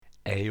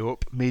A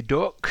up me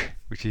duck,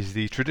 which is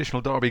the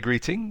traditional Derby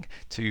greeting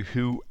to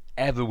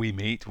whoever we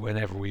meet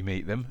whenever we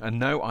meet them. And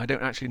no, I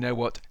don't actually know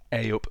what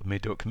A up me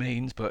duck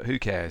means, but who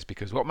cares,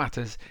 because what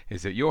matters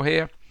is that you're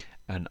here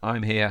and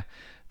I'm here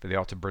for the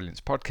Art of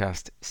Brilliance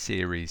podcast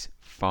series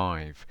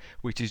 5,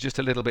 which is just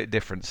a little bit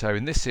different. So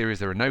in this series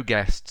there are no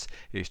guests,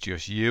 it's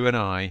just you and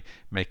I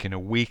making a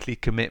weekly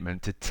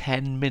commitment to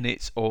 10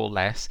 minutes or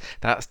less.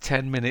 That's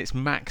 10 minutes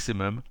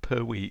maximum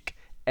per week,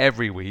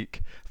 every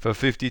week for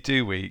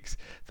 52 weeks,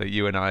 that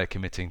you and I are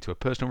committing to a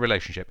personal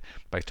relationship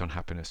based on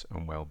happiness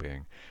and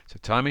well-being. So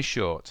time is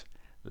short,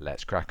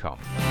 let's crack on.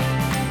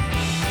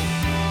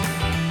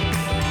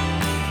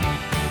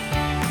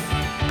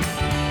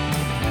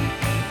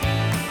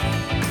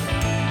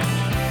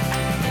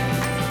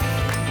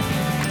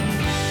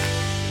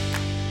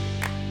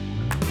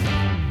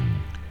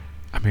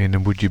 I mean,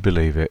 and would you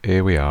believe it?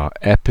 Here we are,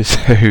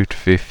 episode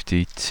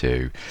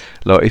 52.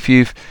 Look,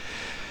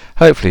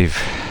 hopefully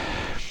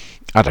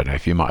I don't know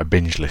if you might have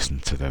binge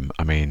listened to them.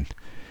 I mean,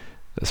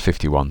 that's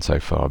 51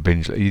 so far.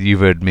 You've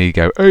heard me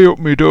go, "Hey up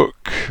me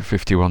duck,"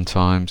 51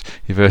 times.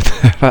 You've heard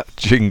that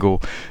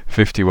jingle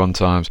 51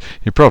 times.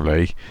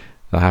 The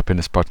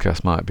Happiness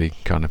Podcast might be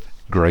kind of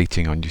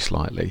grating on you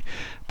slightly.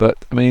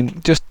 But, I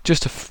mean, just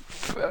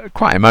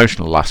quite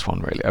emotional last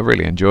one, really. I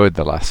really enjoyed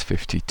the last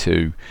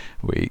 52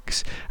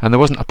 weeks. And there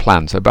wasn't a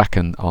plan. So back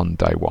on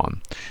day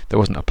one, there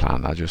wasn't a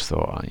plan. I just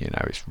thought,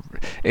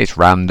 it's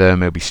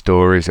random. It'll be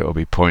stories. It'll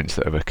be points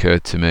that have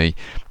occurred to me.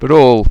 But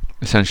all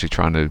essentially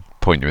trying to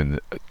point you in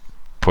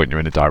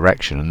a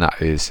direction. And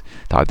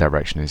that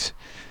direction is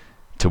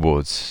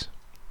towards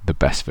the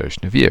best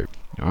version of you.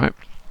 All right?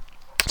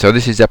 So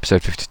this is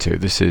episode 52.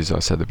 This is, I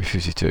said there'll be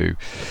 52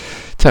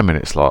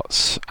 10-minute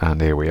slots,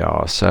 and here we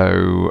are.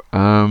 So,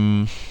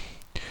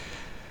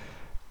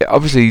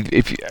 obviously,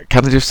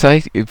 can I just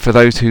say, for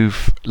those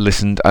who've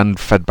listened and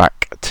fed back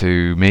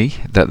to me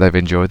that they've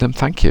enjoyed them,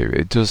 thank you.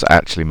 It does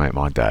actually make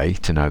my day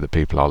to know that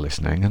people are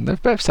listening, and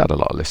they've both had a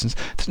lot of listens.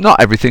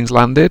 Not everything's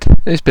landed.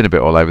 It's been a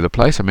bit all over the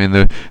place. I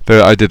mean,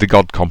 I did the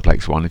God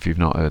Complex one. If you've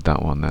not heard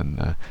that one,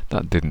 then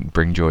that didn't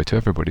bring joy to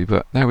everybody,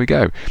 but there we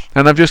go.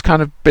 And I've just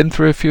kind of been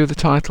through a few of the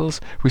titles.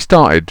 We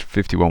started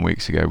 51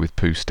 weeks ago with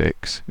Poo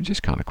Sticks, which is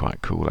kind of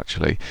quite cool,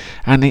 actually.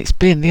 And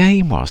the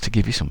aim was to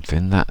give you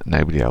something that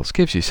nobody else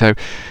gives you. So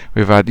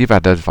you've had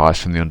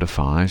advice from the under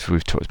fives.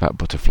 We've talked about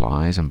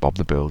butterflies and Bob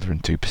the Builder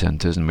and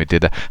 2%ers, and I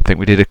think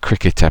we did a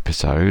cricket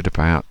episode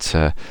about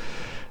Chris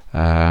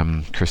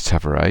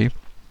Tavares.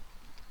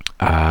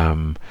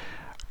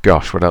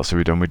 Gosh, what else have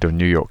we done? We've done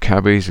New York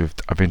cabbies.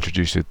 I've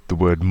introduced the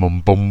word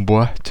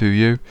Mumbumbwa to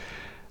you.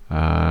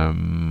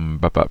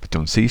 But we've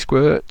done sea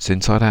squirts,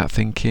 inside out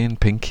thinking,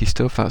 pinky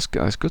stuff. That's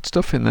good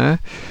stuff in there.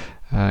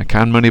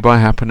 Can Money Buy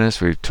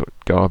Happiness? We've took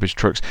garbage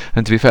trucks,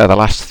 and to be fair, the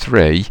last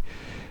three,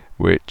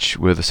 which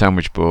were the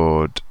Sandwich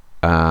Board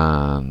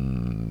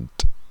and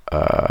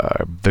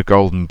the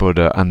Golden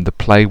Buddha and the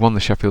Play one, the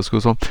Sheffield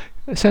Schools one,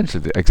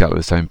 essentially exactly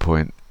the same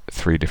point,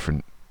 three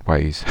different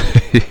ways.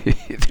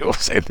 They all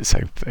say the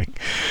same thing.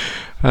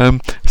 So I'm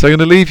going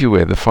to leave you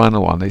with the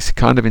final one. It's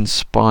kind of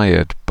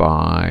inspired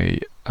by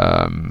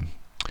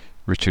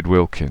Richard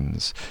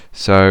Wilkins.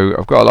 So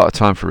I've got a lot of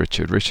time for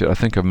Richard. I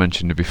think I've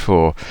mentioned it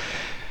before.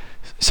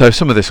 So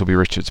some of this will be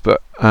Richard's,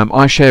 but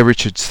I share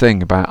Richard's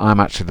thing about I'm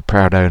actually the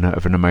proud owner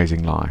of an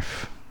amazing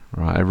life.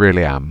 Right, I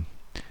really am.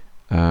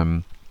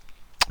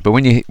 But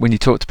when you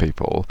talk to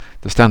people,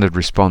 the standard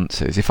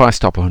response is, if I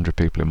stop 100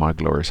 people in my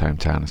glorious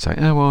hometown and say,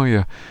 "How are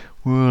you?"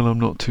 "Well, I'm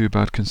not too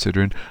bad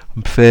considering.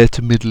 I'm fair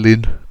to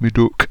middling, me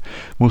duck.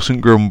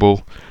 Mustn't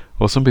grumble."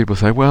 Or some people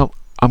say, "Well,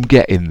 I'm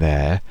getting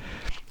there."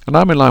 And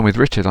I'm in line with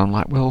Richard. I'm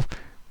like, well,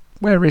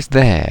 where is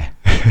there?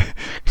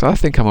 Because I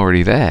think I'm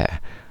already there.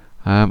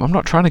 I'm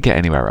not trying to get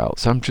anywhere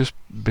else. I'm just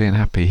being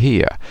happy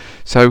here.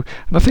 So,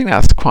 and I think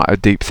that's quite a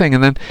deep thing.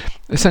 And then,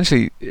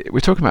 essentially,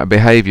 we're talking about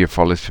behaviour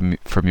follows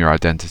from your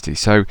identity.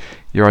 So,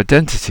 your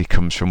identity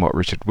comes from what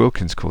Richard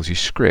Wilkins calls your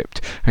script.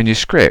 And your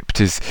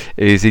script is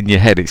in your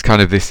head. It's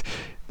kind of this,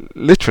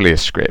 literally a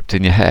script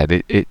in your head.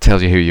 It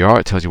tells you who you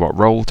are. It tells you what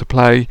role to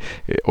play.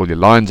 All your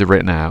lines are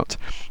written out.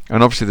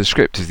 And obviously the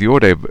script is the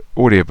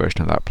audio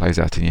version of that plays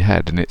out in your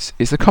head. And it's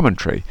the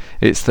commentary.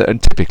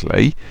 And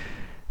typically,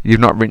 you've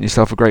not written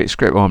yourself a great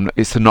script. Well,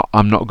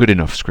 I'm not good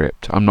enough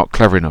script. I'm not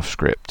clever enough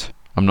script.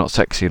 I'm not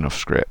sexy enough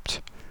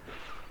script.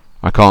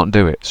 I can't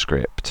do it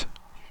script.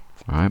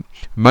 Right?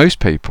 Most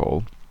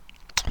people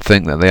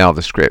think that they are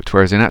the script,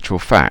 whereas in actual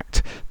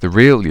fact, the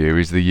real you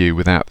is the you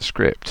without the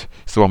script.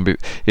 It's the one.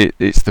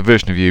 It's the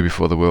version of you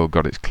before the world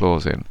got its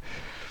claws in.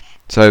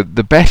 So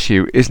the best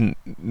you isn't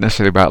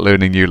necessarily about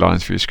learning new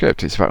lines for your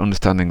script. It's about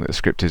understanding that the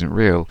script isn't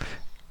real.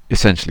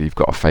 Essentially, you've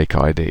got a fake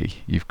ID.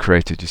 You've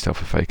created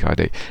yourself a fake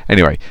ID.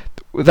 Anyway,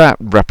 without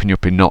wrapping you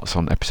up in knots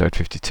on episode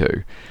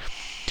 52,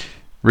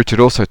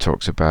 Richard also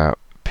talks about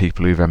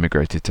people who've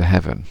emigrated to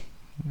heaven.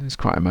 It's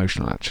quite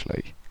emotional,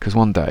 actually, because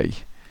one day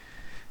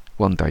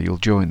you'll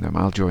join them.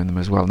 I'll join them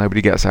as well.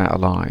 Nobody gets out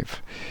alive.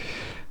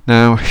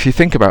 Now, if you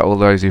think about all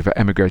those who've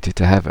emigrated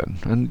to heaven,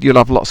 and you'll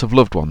have lots of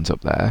loved ones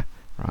up there,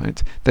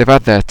 right? They've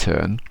had their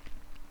turn.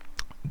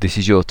 this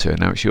is your turn,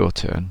 now it's your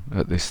turn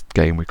at this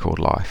game we call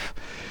life.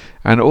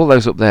 And all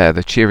those up there,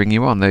 they're cheering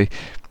you on.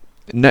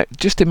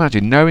 Just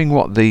imagine knowing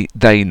what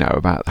they know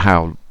about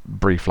how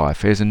brief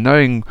life is, and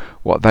knowing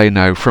what they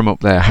know from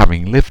up there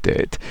having lived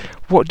it.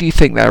 What do you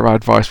think their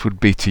advice would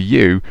be to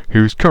you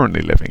who's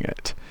currently living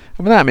it?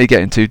 And without me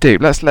getting too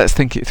deep, let's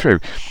think it through.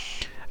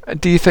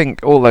 Do you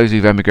think all those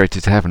who've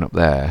emigrated to heaven up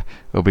there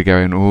will be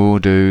going, oh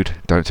dude,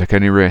 don't take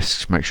any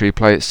risks, make sure you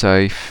play it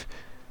safe,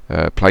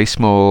 play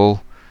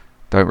small,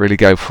 don't really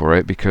go for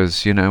it,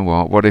 because you know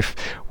what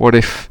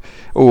if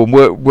and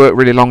work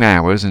really long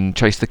hours and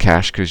chase the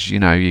cash, because you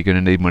know you're going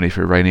to need money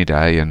for a rainy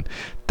day, and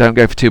don't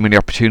go for too many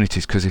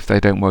opportunities, because if they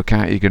don't work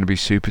out you're going to be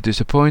super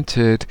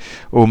disappointed.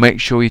 Or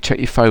make sure you check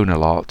your phone a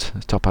lot.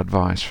 That's top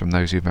advice from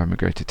those who've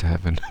emigrated to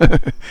heaven.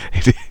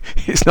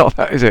 It's not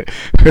that, is it?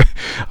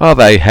 Are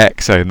they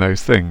heck saying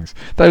those things?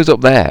 Those up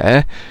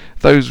there,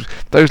 those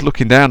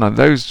looking down on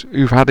those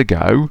who've had a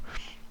go,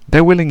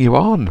 they're willing you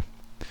on.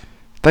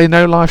 They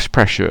know life's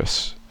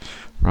precious,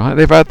 right?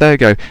 They've had their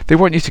go. They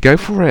want you to go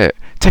for it.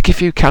 Take a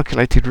few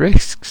calculated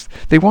risks.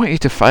 They want you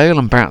to fail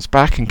and bounce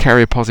back and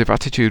carry a positive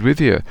attitude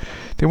with you.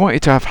 They want you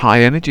to have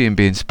high energy and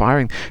be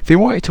inspiring. They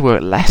want you to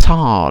work less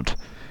hard.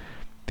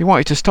 They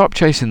want you to stop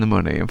chasing the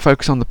money and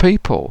focus on the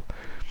people.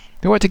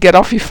 They want you to get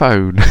off your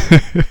phone.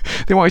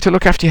 They want you to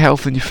look after your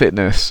health and your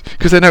fitness,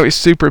 because they know it's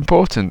super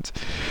important.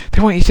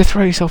 They want you to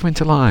throw yourself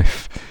into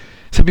life.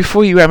 So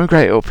before you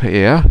emigrate up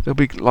here, they'll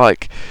be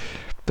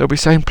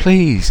saying,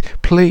 please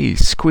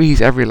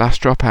squeeze every last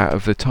drop out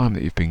of the time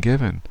that you've been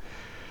given.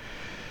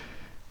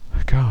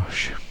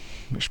 Gosh,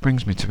 which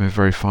brings me to my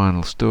very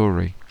final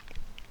story.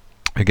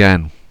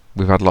 Again,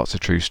 we've had lots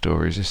of true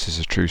stories. This is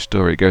a true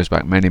story. It goes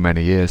back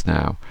many years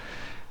now.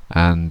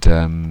 And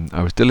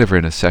I was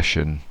delivering a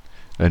session,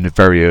 a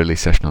very early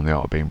session on the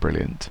art of being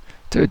brilliant,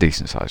 to a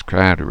decent sized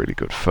crowd, a really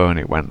good fun.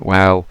 It went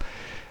well.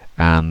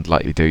 And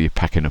like you do, you're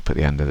packing up at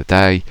the end of the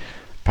day,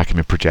 packing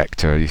my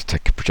projector. I used to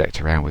take a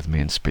projector around with me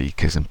and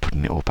speakers and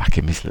putting it all back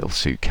in this little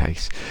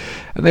suitcase.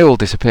 And they all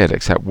disappeared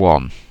except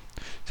one.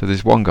 So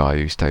there's one guy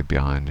who stayed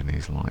behind, and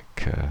he's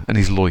like, and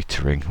he's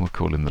loitering. We'll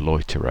call him the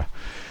loiterer.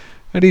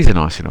 And he's a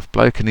nice enough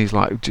bloke. And he's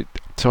like,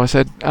 so I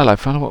said, hello,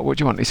 fella, what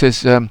do you want? He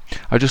says,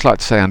 I'd just like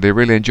to say, Andy, I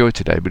really enjoyed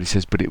today. But he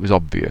says, but it was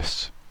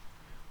obvious.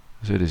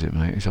 I said, is it,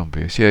 mate? It's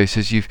obvious. Yeah, he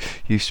says, you've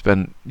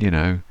spent,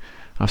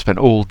 I've spent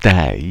all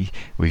day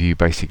with you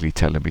basically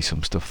telling me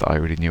some stuff that I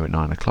already knew at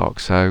 9 o'clock.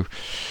 So,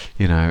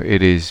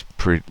 it is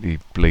pretty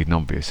bleeding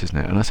obvious, isn't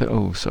it? And I said,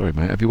 oh, sorry,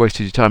 mate, have you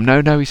wasted your time?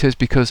 No, he says,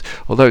 because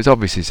although it's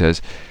obvious, he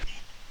says,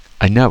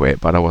 I know it,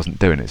 but I wasn't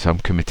doing it, so I'm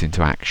committing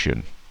to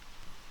action.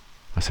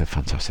 I said,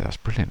 fantastic, that's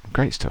brilliant,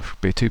 great stuff.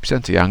 Be a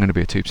 2%er? Yeah, I'm going to be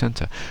a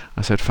 2%er.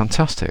 I said,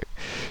 fantastic.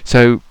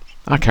 So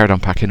I carried on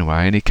packing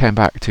away, and he came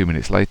back 2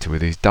 minutes later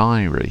with his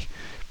diary.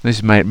 This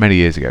is many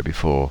years ago,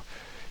 before,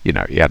 he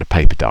had a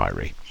paper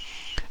diary.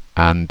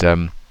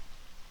 And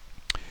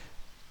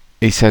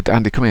he said,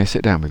 Andy, come here,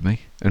 sit down with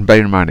me. And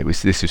bear in mind,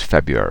 this was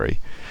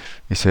February.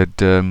 He said,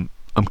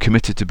 I'm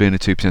committed to being a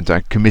 2%er.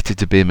 I'm committed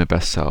to being my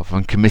best self.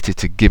 I'm committed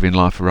to giving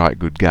life a right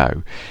good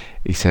go.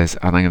 He says,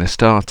 and I'm going to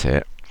start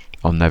it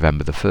on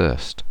November the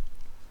 1st.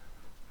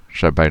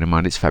 So bear in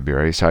mind, it's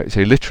February. So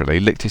he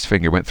literally licked his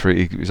finger, went through,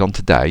 it was on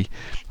today,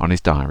 on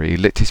his diary. He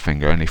licked his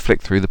finger and he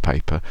flicked through the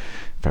paper.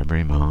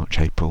 February, March,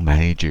 April,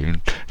 May,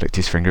 June. Licked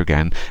his finger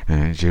again.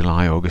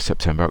 July, August,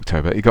 September,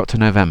 October. He got to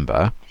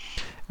November.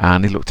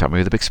 And he looked at me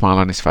with a big smile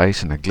on his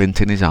face and a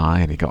glint in his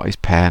eye, and he got his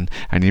pen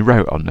and he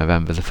wrote on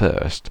November the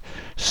 1st,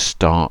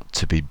 start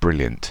to be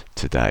brilliant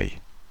today!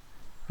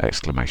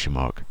 Exclamation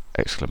mark,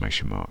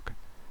 exclamation mark.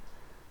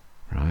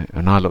 Right?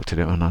 And I looked at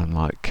him and I'm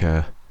like,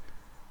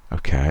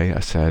 okay. I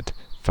said,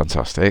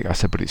 fantastic. I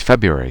said, but it's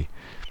February.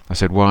 I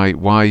said, why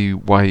November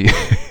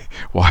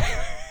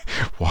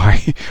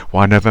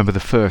the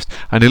 1st?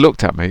 And he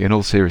looked at me in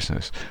all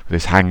seriousness with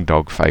his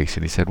hangdog face,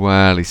 and he said,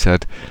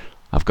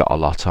 I've got a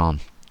lot on.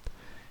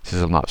 He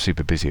says, I'm not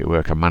super busy at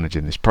work. I'm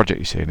managing this project,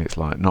 you see, and it's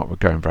like not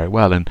going very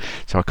well, and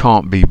so I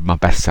can't be my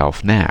best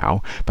self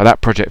now. But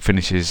that project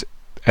finishes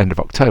end of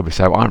October,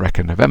 so I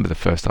reckon November the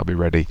 1st I'll be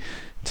ready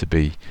to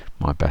be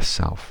my best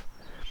self.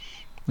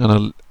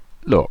 And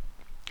look,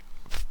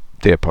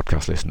 dear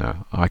podcast listener,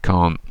 I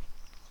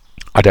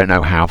don't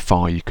know how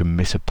far you can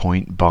miss a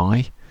point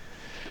by.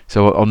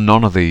 So on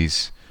none of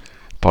these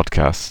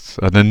podcasts,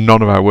 and in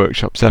none of our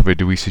workshops ever,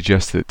 do we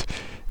suggest that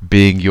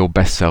being your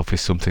best self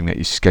is something that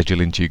you schedule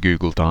into your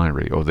Google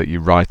Diary, or that you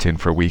write in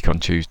for a week on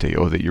Tuesday,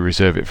 or that you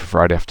reserve it for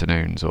Friday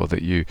afternoons, or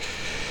that you...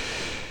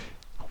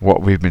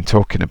 What we've been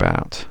talking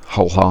about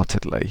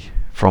wholeheartedly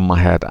from my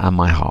head and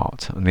my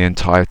heart, and the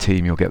entire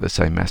team, you'll get the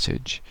same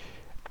message,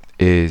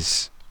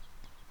 is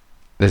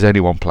there's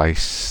only one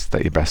place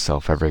that your best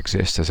self ever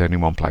exists. There's only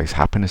one place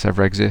happiness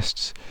ever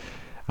exists,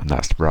 and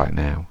that's right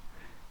now.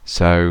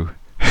 So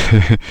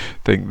I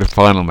think the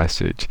final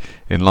message,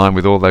 in line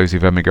with all those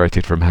who've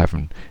emigrated from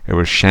heaven, who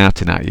were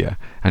shouting at you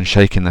and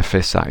shaking their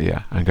fists at you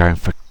and going,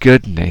 for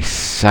goodness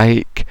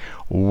sake,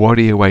 what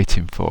are you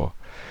waiting for?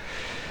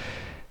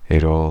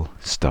 It all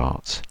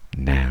starts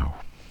now.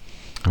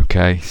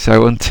 Okay,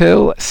 so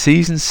until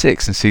season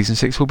 6, and season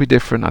 6 will be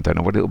different. I don't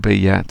know what it'll be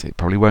yet. It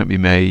probably won't be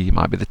me. It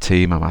might be the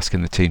team. I'm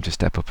asking the team to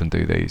step up and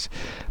do these,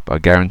 but I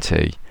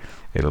guarantee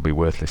it'll be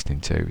worth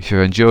listening to. If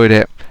you've enjoyed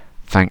it,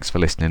 thanks for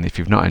listening. If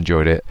you've not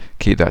enjoyed it,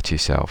 keep that to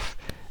yourself,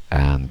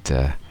 and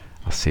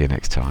I'll see you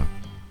next time.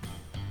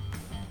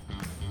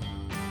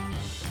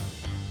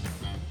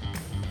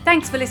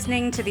 Thanks for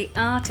listening to the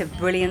Art of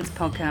Brilliance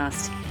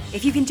podcast.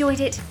 If you've enjoyed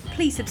it,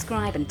 please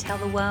subscribe and tell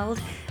the world.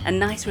 A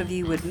nice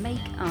review would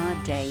make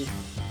our day.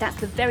 That's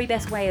the very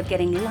best way of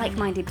getting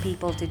like-minded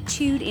people to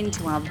tune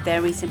into our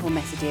very simple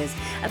messages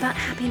about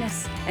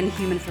happiness and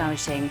human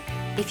flourishing.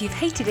 If you've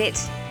hated it,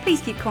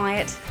 please keep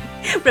quiet.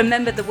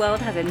 Remember, the world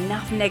has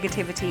enough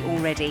negativity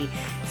already,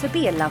 so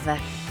be a lover,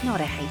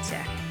 not a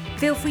hater.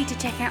 Feel free to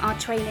check out our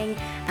training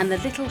and the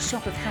little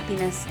shop of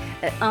happiness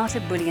at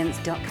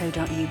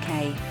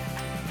artofbrilliance.co.uk.